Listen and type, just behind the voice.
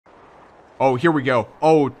Oh, here we go.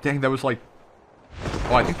 Oh, dang, that was like...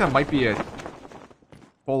 Oh, I think that might be a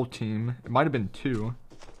full team. It might have been 2.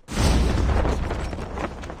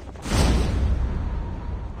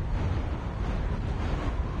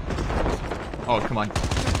 Oh, come on.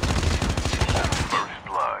 First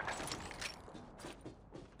blood.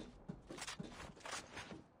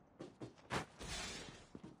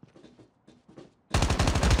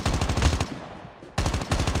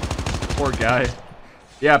 Poor guy.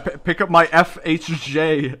 Yeah, pick up my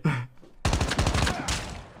FHJ.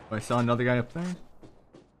 I saw another guy up there.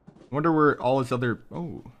 I wonder where all his other...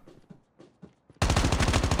 Oh.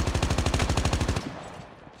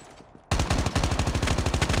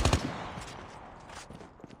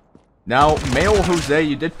 Now, male Jose,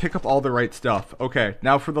 you did pick up all the right stuff. Okay,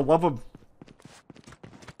 now for the love of...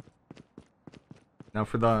 Now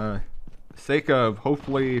for the sake of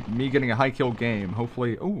hopefully me getting a high kill game,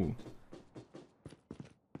 hopefully... Oh.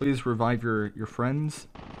 Please revive your friends,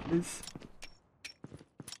 please.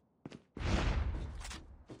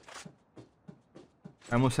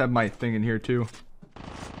 I almost have my thing in here too.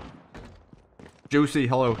 Juicy,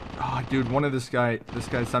 hello. Oh, dude, this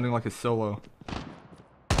guy's sounding like a solo.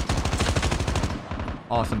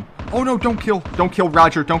 Awesome. Oh no, don't kill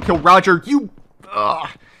Roger, don't kill Roger, you... Ugh.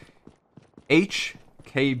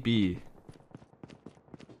 HKB.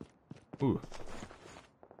 Ooh.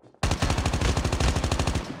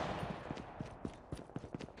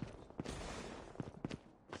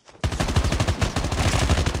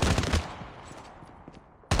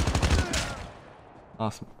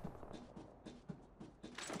 Awesome.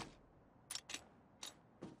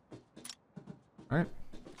 Alright.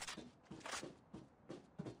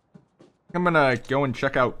 I'm gonna go and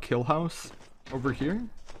check out Kill House over here.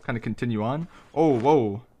 Kind of continue on. Oh,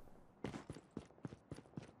 whoa.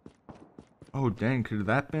 Oh, dang. Could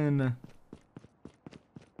that been...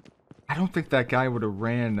 I don't think that guy would have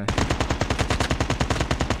ran.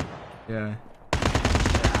 Yeah.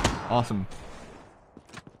 Awesome.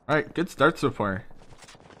 Alright, good start so far.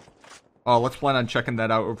 Oh, let's plan on checking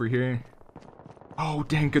that out over here. Oh,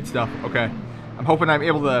 dang, good stuff. Okay. I'm hoping I'm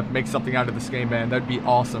able to make something out of this game, man. That'd be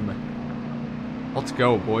awesome. Let's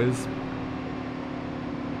go, boys.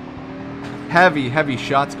 Heavy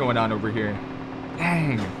shots going on over here.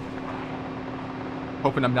 Dang.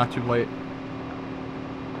 Hoping I'm not too late.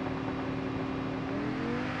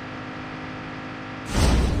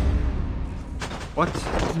 What?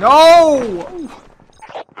 No!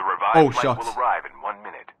 The revived flight shucks. will arrive in 1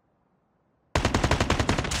 minute.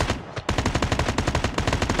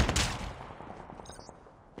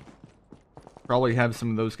 Probably have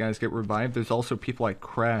some of those guys get revived. There's also people like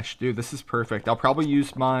Crash. Dude, this is perfect. I'll probably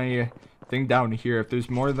use my thing down here. If there's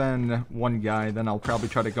more than one guy, then I'll probably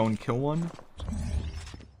try to go and kill one.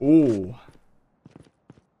 Oh.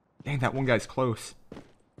 Dang, that one guy's close.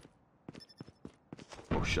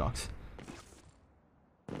 Oh, shucks.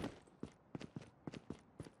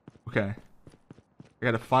 Okay. I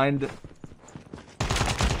gotta find...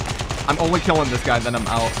 I'm only killing this guy, then I'm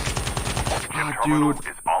out. Ah, dude. Is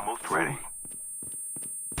almost ready.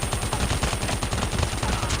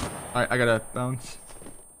 Alright, I gotta bounce.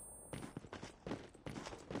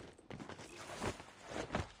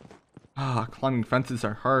 Ah, climbing fences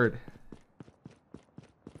are hard.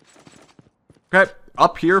 Okay,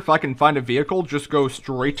 up here, if I can find a vehicle, just go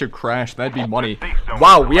straight to Crash. That'd be money.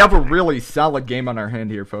 Wow, we have a really solid game on our hand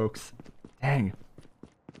here, folks. Dang.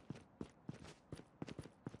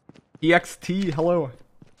 EXT, hello.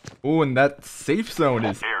 Oh, and that safe zone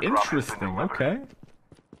is interesting. Okay.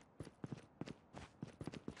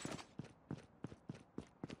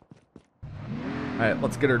 Alright,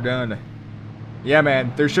 let's get her done. Yeah,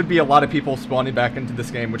 man, there should be a lot of people spawning back into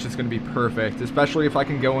this game, which is going to be perfect. Especially if I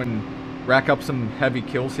can go and rack up some heavy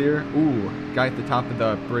kills here. Ooh, guy at the top of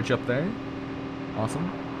the bridge up there.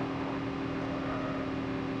 Awesome.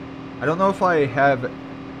 I don't know if I have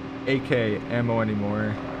AK ammo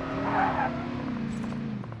anymore.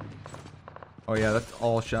 Oh yeah, that's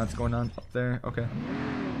all shots going on up there. Okay.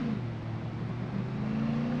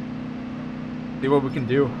 See what we can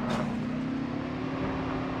do.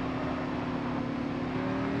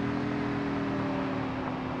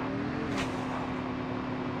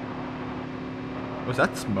 Was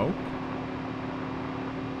that smoke?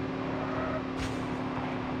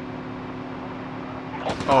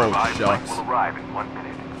 Oh, shucks. Will arrive in 1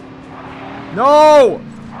 minute. No!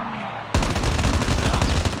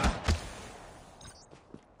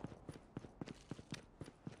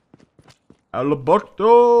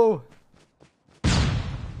 Alberto!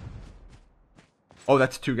 Oh,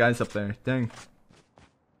 that's 2 guys up there. Dang.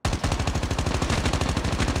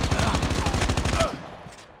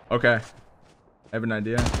 Okay. I have an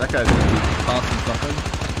idea. That guy's gonna be tossing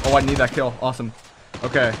something. Oh, I need that kill. Awesome.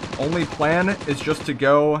 Okay. Only plan is just to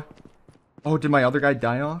go. Oh, did my other guy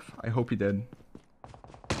die off? I hope he did.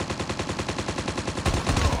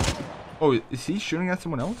 Oh, is he shooting at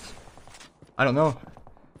someone else? I don't know.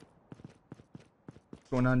 What's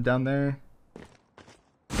going on down there?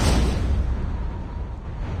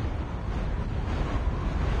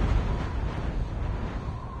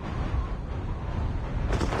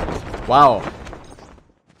 Wow.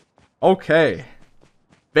 Okay.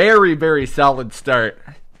 Very, very solid start.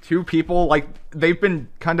 Two people, like, they've been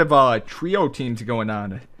kind of trio teams going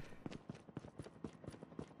on.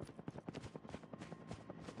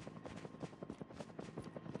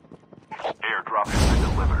 Airdrop has been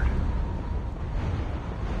delivered.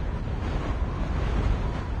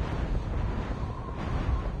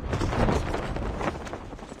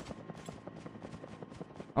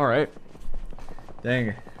 Alright.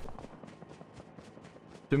 Dang.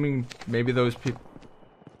 Assuming maybe those people...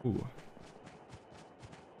 Ooh.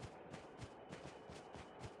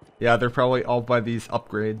 Yeah, they're probably all by these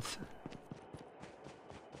upgrades.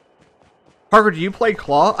 Parker, do you play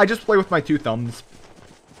claw? I just play with my two thumbs.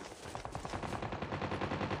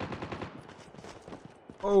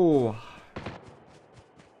 Oh.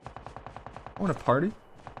 I want to party.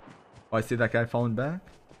 Oh, I see that guy falling back.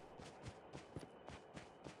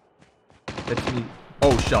 That's me.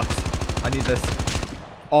 Oh, shucks. I need this.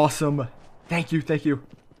 Awesome. Thank you, thank you.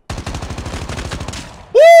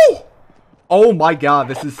 Woo! Oh my god,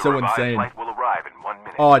 this is so insane. Flight will arrive in 1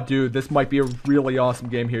 minute. Oh, dude, this might be a really awesome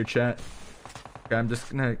game here, chat. Okay, I'm just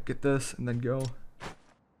gonna get this and then go.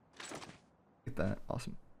 Get that.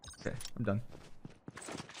 Awesome. Okay, I'm done.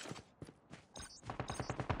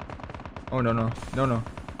 Oh, no, no. No, no.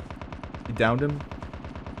 He downed him.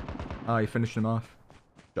 Ah, he finished him off.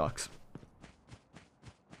 Shucks.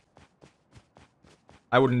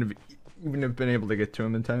 I wouldn't have even have been able to get to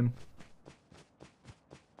him in time.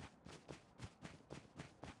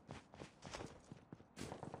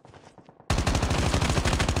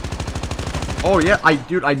 Oh yeah,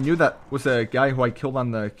 dude, I knew that was a guy who I killed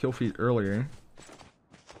on the kill feed earlier.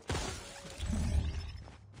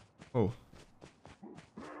 Oh.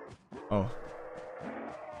 Oh.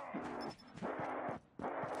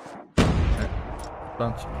 Okay.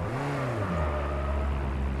 Bounce.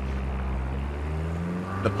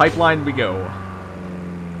 The pipeline we go.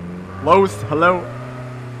 Lowe's, hello.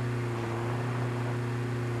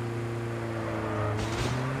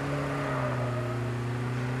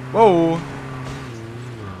 Whoa.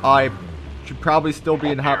 I should probably still be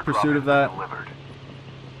in hot pursuit of that.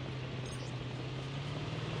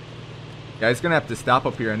 Yeah, he's gonna have to stop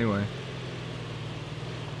up here anyway.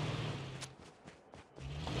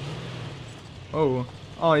 Oh.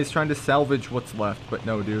 Oh, he's trying to salvage what's left, but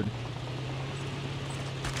no, dude.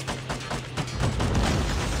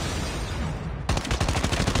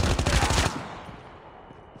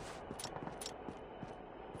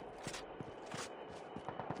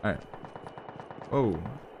 Alright. Oh.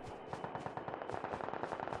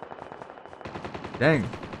 Dang.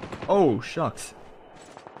 Oh, shucks.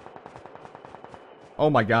 Oh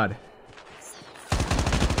my god.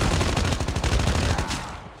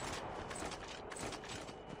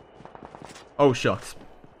 Oh, shucks.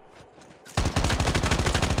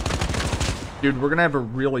 Dude, we're gonna have a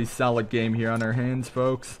really solid game here on our hands,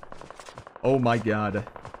 folks. Oh my god.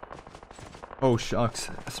 Oh, shucks.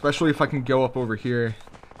 Especially if I can go up over here.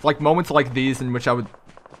 It's like moments like these in which I would...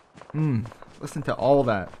 listen to all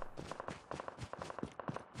that.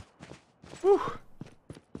 Whew.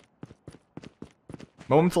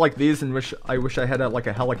 Moments like these in which I wish I had like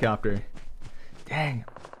a helicopter. Dang.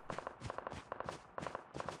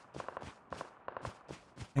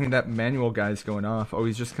 Dang, that manual guy's going off. Oh,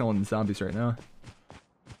 he's just killing zombies right now.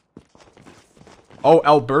 Oh,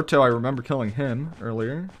 Alberto, I remember killing him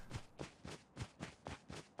earlier.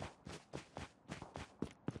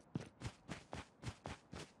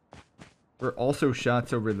 There are also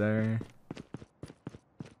shots over there.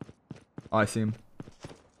 Oh, I see him.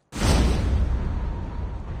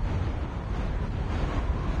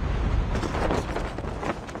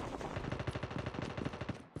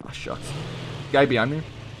 Oh, shucks. Guy behind me?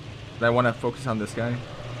 I want to focus on this guy.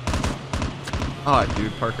 Ah, oh,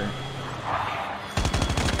 dude, Parker.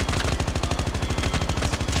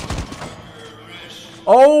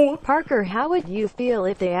 Oh! Parker, how would you feel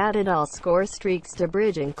if they added all score streaks to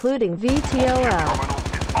Bridge, including VTOL?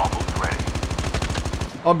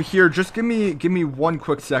 Here, just give me one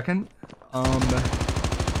quick second.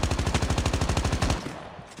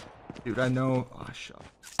 Dude, I know. Oh, shut.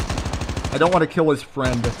 I don't want to kill his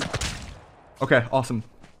friend. Okay, awesome.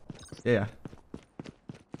 Yeah.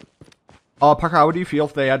 Parker, how would you feel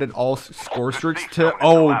if they added all score streaks to?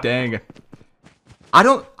 Oh, dang. I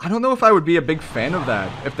don't know if I would be a big fan of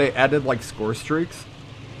that if they added like score streaks.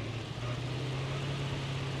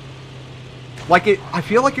 Like I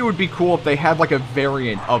feel like it would be cool if they had like a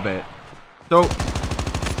variant of it.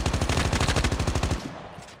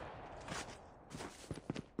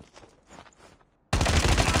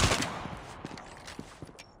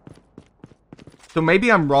 So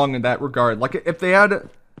maybe I'm wrong in that regard. Like if they had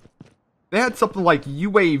something like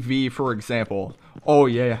UAV, for example. Oh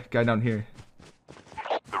yeah, guy down here.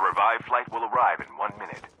 The revived flight will arrive in 1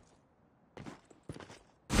 minute.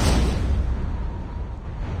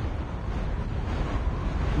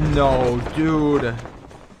 No, dude.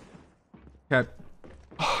 Okay.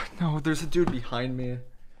 Oh, no, there's a dude behind me.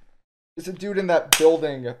 There's a dude in that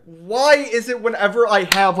building. Why is it whenever I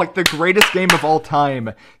have, like, the greatest game of all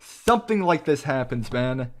time, something like this happens,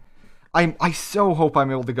 man? I so hope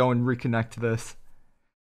I'm able to go and reconnect to this.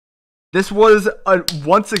 This was,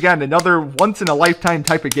 once again, another once-in-a-lifetime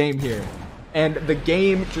type of game here. And the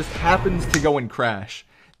game just happens to go and crash.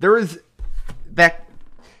 There is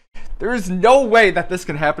no way that this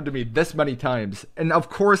can happen to me this many times. And of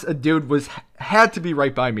course, a dude had to be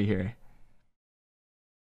right by me here.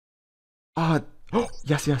 Oh,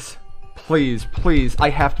 yes. Please, please. I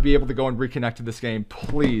have to be able to go and reconnect to this game.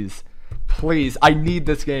 Please. Please. I need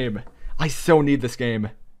this game. I so need this game.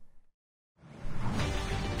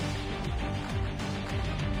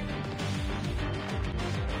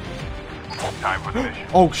 Time for the mission.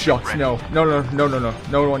 Oh shucks, no. No.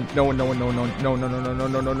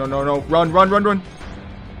 Run.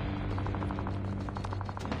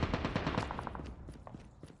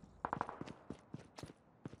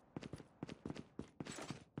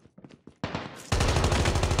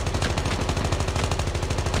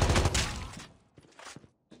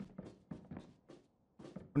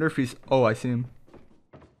 Wonder if he's, oh, I see him.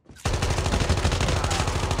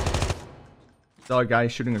 Saw a guy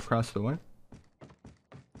shooting across the way.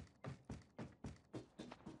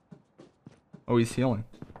 Oh, he's healing.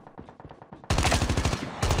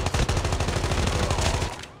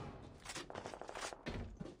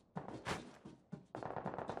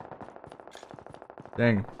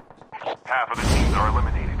 Dang. Half of the teams are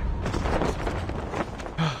eliminated.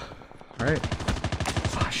 Alright.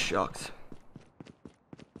 Ah, shucks.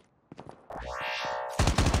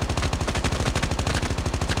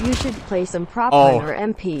 You should play some prop hunter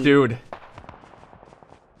MP. Dude.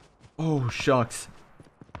 Oh, shucks.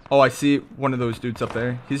 Oh, I see one of those dudes up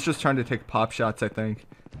there. He's just trying to take pop shots, I think.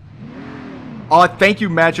 Thank you,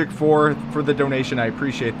 Magic, for the donation. I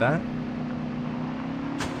appreciate that.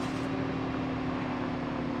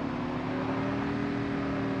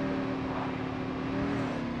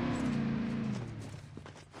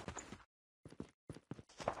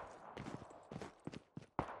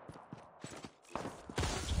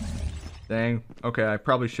 Dang. Okay, I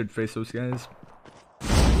probably should face those guys.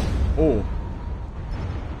 Oh.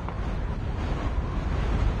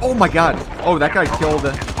 Oh my god. Oh, that guy killed.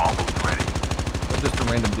 Just a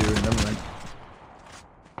random dude. Never mind.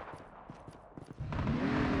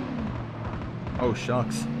 Oh,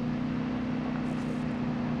 shucks.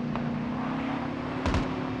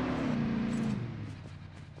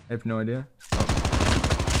 I have no idea.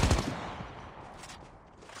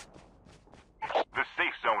 The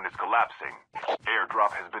safe zone is collapsing.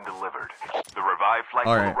 Airdrop has been delivered. The revived flight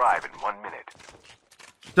will arrive in 1 minute.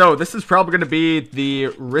 So, this is probably going to be the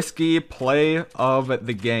risky play of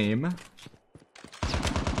the game.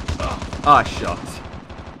 Ah, shucks.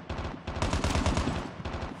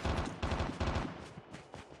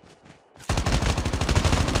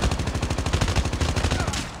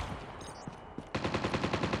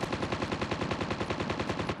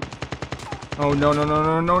 Oh, no.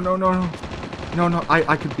 No,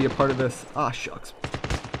 I could be a part of this. Ah, shucks.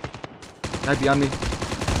 Guy beyond me.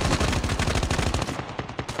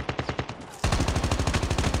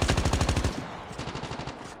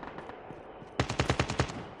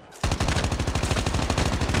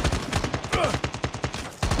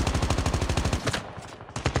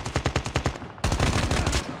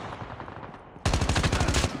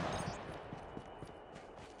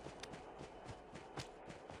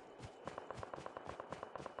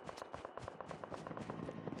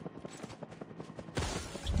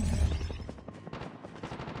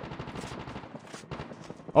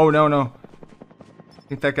 Oh, no. I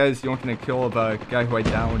think that guy's yoinking a kill of a guy who I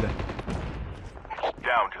downed. Down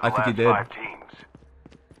to the I think he did. 5 teams.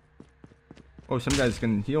 Oh, some guy's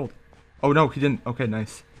getting healed. Oh, no, he didn't. Okay,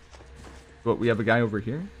 nice. But we have a guy over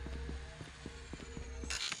here.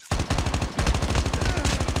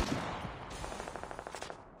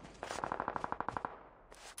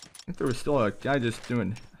 there was still a guy just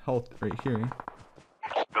doing health right here.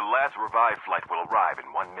 The last revive flight will arrive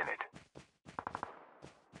in 1 minute.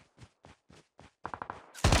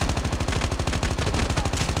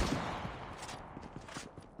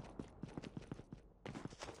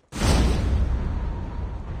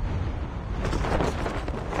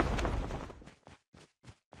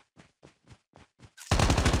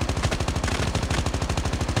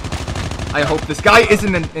 I hope this guy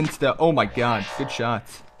isn't an insta. Oh my god, good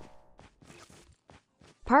shots.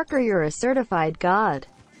 Parker, you're a certified god.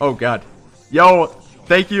 Oh god. Yo,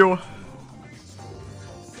 thank you.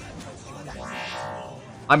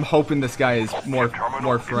 I'm hoping this guy is more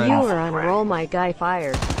friends. You were on roll, my guy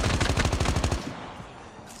fired.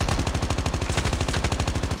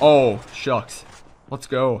 Oh, shucks. Let's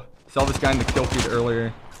go. Saw this guy in the kill feed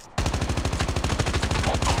earlier.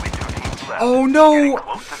 Oh no!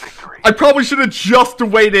 I probably should have just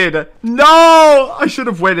waited. No! I should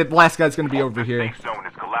have waited. Last guy's gonna be over here.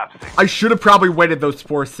 I should have probably waited those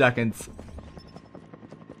 4 seconds.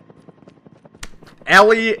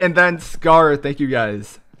 Ellie and then Scar. Thank you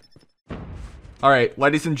guys. Alright,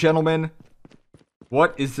 ladies and gentlemen.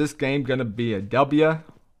 What is this game gonna be? A W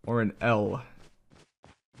or an L?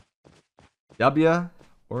 W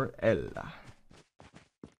or L?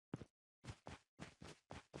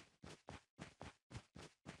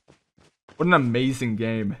 What an amazing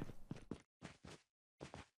game.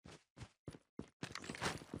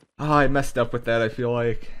 Oh, I messed up with that, I feel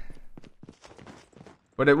like.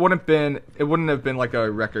 But it wouldn't have been like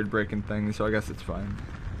a record-breaking thing, so I guess it's fine.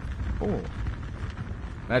 Oh.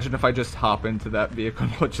 Imagine if I just hop into that vehicle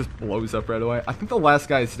and it just blows up right away. I think the last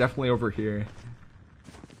guy is definitely over here.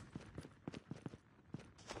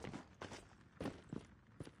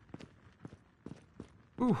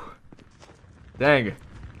 Ooh. Dang.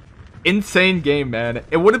 Insane game, man.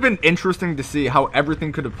 It would have been interesting to see how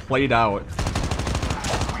everything could have played out.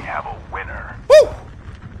 We have a winner. Woo!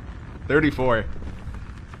 34.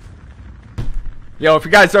 Yo, if you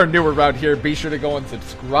guys are new around here, be sure to go and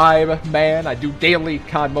subscribe, man. I do daily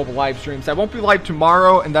COD Mobile live streams. I won't be live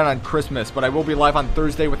tomorrow and then on Christmas, but I will be live on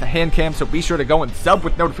Thursday with the hand cam, so be sure to go and sub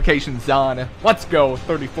with notifications on. Let's go,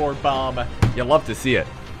 34 bomb. You love to see it.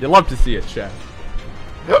 You love to see it, chat.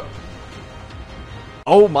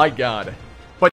 Oh my god.